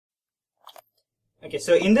Okay,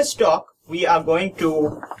 so in this talk, we are going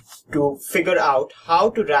to figure out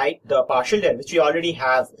how to write the partial derivative, which we already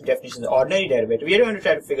have definitions of ordinary derivative. We are going to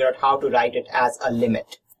try to figure out how to write it as a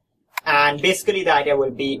limit. And basically the idea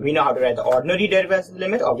will be, we know how to write the ordinary derivative as a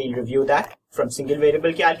limit, or we'll review that from single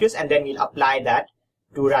variable calculus, and then we'll apply that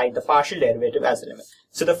to write the partial derivative as a limit.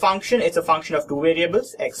 So the function, it's a function of two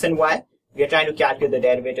variables, x and y. We are trying to calculate the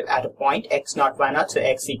derivative at a point, x naught, y naught, so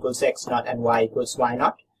x equals x naught and y equals y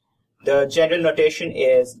naught. The general notation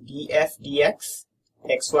is df dx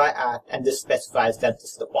xy at, and this specifies that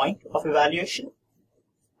this is the point of evaluation.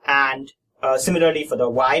 And similarly for the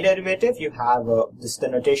y derivative, you have this is the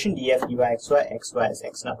notation df dy xy is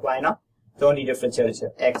x naught, y naught. The only difference here is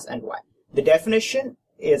x and y. The definition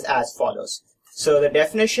is as follows. So the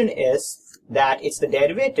definition is that it's the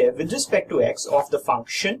derivative with respect to x of the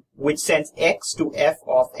function which sends x to f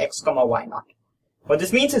of x comma y naught. What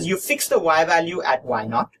this means is you fix the y value at y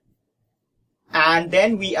naught, and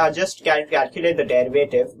then we are just calculate the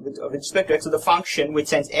derivative with respect to x of the function which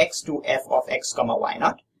sends x to f of x comma y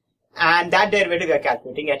naught, and that derivative we are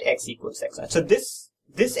calculating at x equals x naught. So this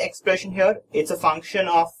expression here, it's a function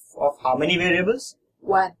of how many variables?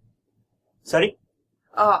 One. Sorry?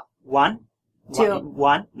 One? Two.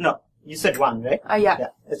 One? No, you said one, right? Yeah. Yeah,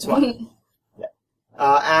 it's one. Yeah.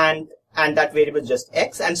 And that variable is just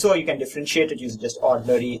x, and so you can differentiate it using just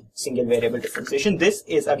ordinary single variable differentiation. This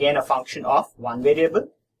is again a function of one variable,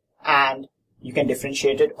 and you can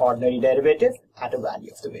differentiate it ordinary derivative at a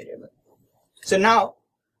value of the variable. So now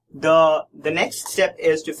the next step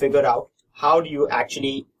is to figure out how do you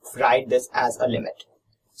actually write this as a limit.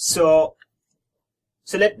 So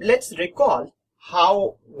let's recall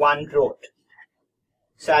how one wrote.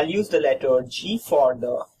 So I'll use the letter G for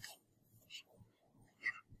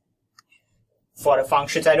a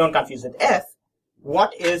function, so I don't confuse with f.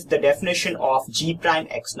 What is the definition of g prime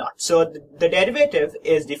x naught? So the derivative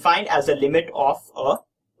is defined as a limit of a,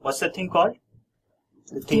 what's the thing called?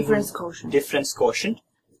 Difference quotient. Difference quotient.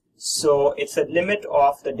 So it's a limit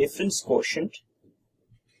of the difference quotient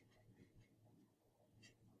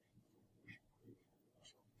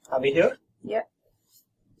Are we here? Yeah.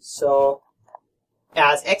 So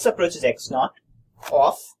as x approaches x naught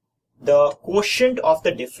of the quotient of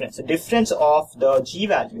the difference of the g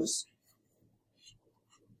values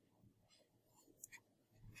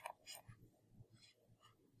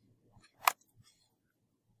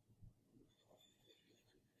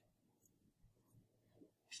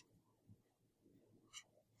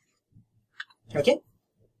okay,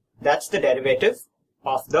 that's the derivative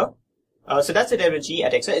of the so that's the derivative g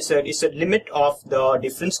at x. It's a limit of the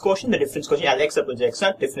difference quotient. The difference quotient as x approaches x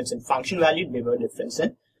naught, difference in function value, bigger difference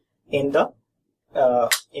in the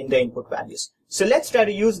input values. So let's try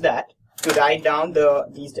to use that to write down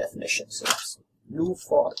these definitions. So let's do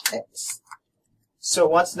for x. So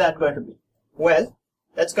what's that going to be? Well,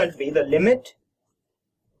 that's going to be the limit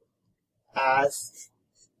as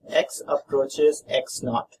x approaches x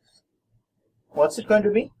naught. What's it going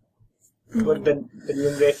to be? What the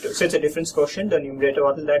numerator? So it's a difference quotient. The numerator,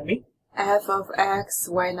 what will that be? F of x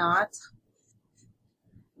y naught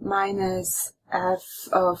minus f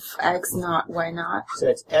of x naught y naught. So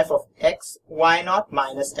it's f of x y naught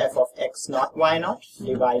minus f of x naught y naught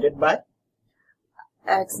divided by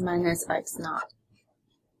x minus x naught.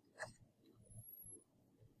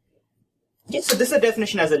 Okay, so this is a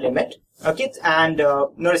definition as a limit. Okay, and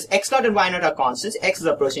notice x naught and y naught are constants. X is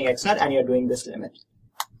approaching x naught, and you're doing this limit.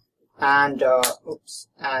 And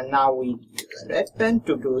and now we use a red pen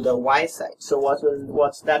to do the y side. So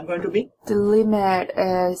what's that going to be? The limit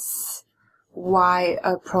is y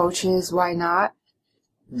approaches y naught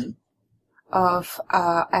of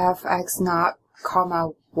f x naught comma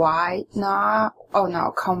y naught,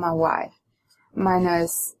 comma y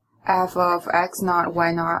minus f of x naught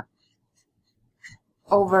y naught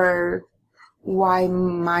over y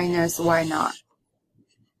minus y naught.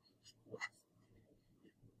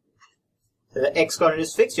 So the x coordinate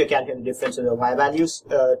is fixed. You're calculating the difference of the y values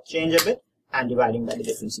change a bit and dividing by the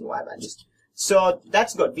difference in y values. So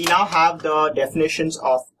that's good. We now have the definitions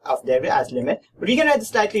of derivative as limit, but we can write this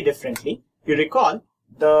slightly differently. You recall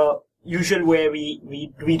the usual way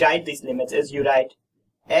we write these limits is you write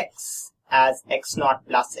x as x naught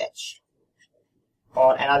plus h,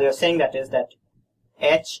 or another way of saying that is that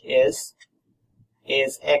h is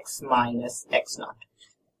x minus x naught.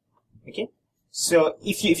 Okay. So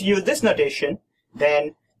if you use this notation,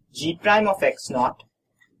 then g prime of x naught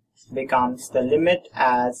becomes the limit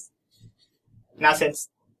as, now since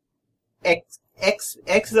x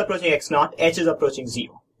is approaching x naught, h is approaching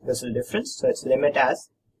 0. This is the difference. So it's limit as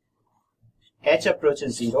h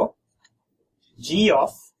approaches 0, g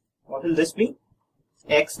of, what will this be?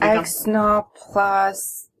 x becomes x naught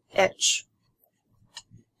plus h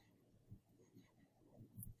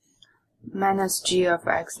minus g of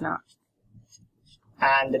x naught.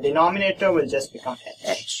 and the denominator will just become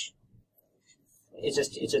H. It's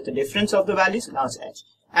just the difference of the values. Now it's h.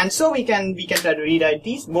 And so we can try to rewrite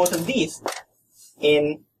both of these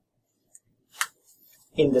in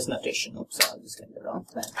this notation. Oops, I'll just get the wrong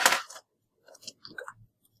thing.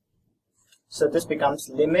 So this becomes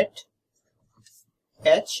limit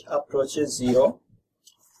h approaches 0,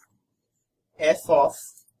 f of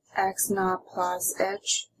X naught plus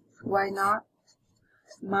h y naught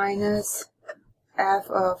minus f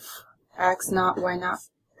of x naught y naught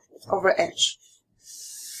over h.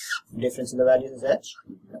 difference in the values is h,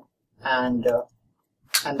 and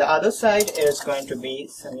the other side is going to be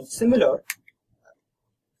something similar.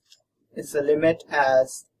 It's the limit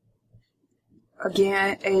as,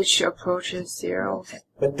 Again, h approaches 0.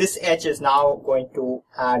 but this h is now going to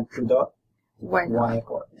add to the Y naught. y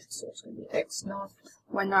coordinates. So it's going to be x naught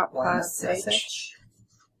Y naught y naught plus plus h. h.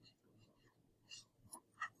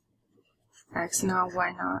 X naught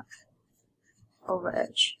y naught over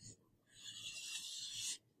h.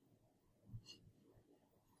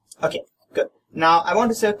 Okay, good. Now I want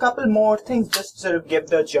to say a couple more things just to sort of give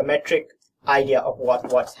the geometric idea of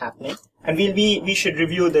what's happening, and we should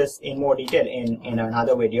review this in more detail in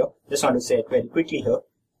another video. Just want to say it very quickly here.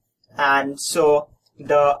 And so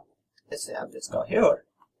let's say I'll just go here.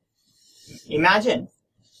 Imagine,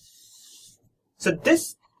 so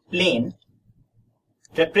this plane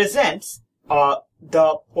represents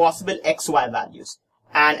the possible xy values.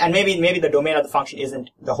 And maybe the domain of the function isn't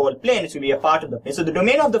the whole plane, it will be a part of the plane. So the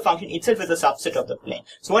domain of the function itself is a subset of the plane.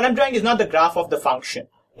 So what I'm drawing is not the graph of the function.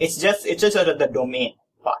 It's just sort of the domain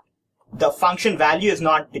part. The function value is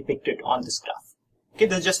not depicted on this graph. Okay,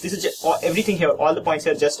 this is just everything here, all the points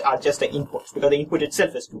here are just the inputs, because the input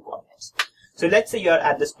itself is 2 coordinates. So let's say you are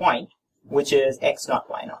at this point, which is x naught,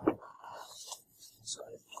 y naught.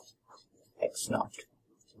 Sorry. X naught,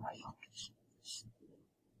 y naught.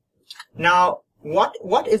 Now,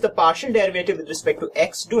 what is the partial derivative with respect to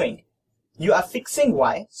x doing? You are fixing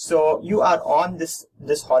y, so you are on this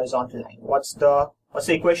horizontal line. What's the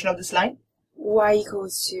equation of this line? Y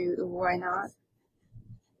equals to y naught.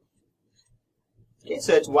 Okay,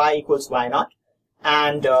 so it's y equals y naught,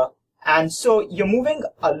 and so you're moving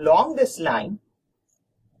along this line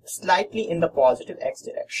slightly in the positive x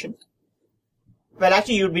direction. Well,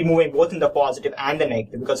 actually, you'd be moving both in the positive and the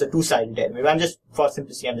negative because it's a two-sided derivative. For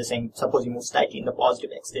simplicity, I'm just saying, suppose you move slightly in the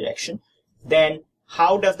positive x direction. Then,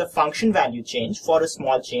 how does the function value change for a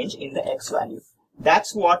small change in the x value?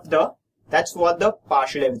 That's what the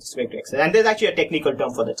partial derivative with respect to x is. And there's actually a technical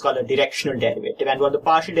term for that. It's called a directional derivative. And what the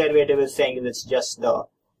partial derivative is saying is it's just the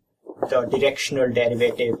directional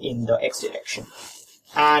derivative in the x direction.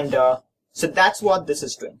 And so that's what this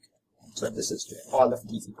is doing. So this is doing all of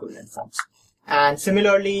these equivalent forms. And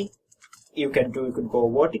similarly, you could go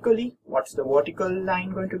vertically. What's the vertical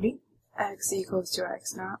line going to be? X equals to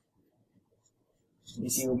x naught.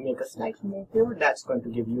 If you make a slight move here, that's going to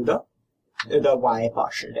give you the y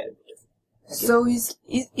partial derivative. Okay. So is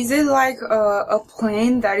it like a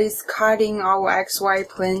plane that is cutting our xy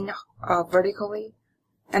plane vertically,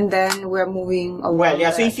 and then we're moving along? Well,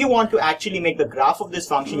 yeah. So if you want to actually make the graph of this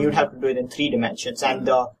function, you'd have to do it in 3 dimensions, and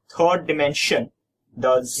the third dimension,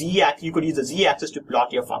 the z-axis, you could use the z-axis to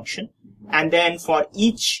plot your function, and then for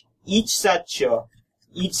each such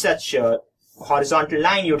horizontal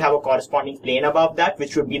line, you'd have a corresponding plane above that,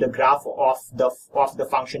 which would be the graph of the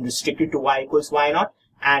function restricted to y equals y naught,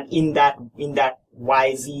 and in that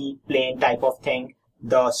yz plane type of thing,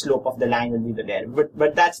 the slope of the line will be the derivative.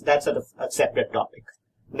 But that's sort of a separate topic.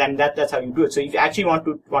 Then that's how you do it. So if you actually want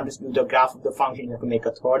to do the graph of the function, you have to make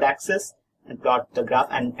a third axis and plot the graph,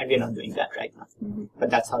 and we're not doing that right now. But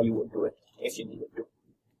that's how you would do it if you needed to.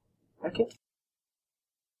 Okay.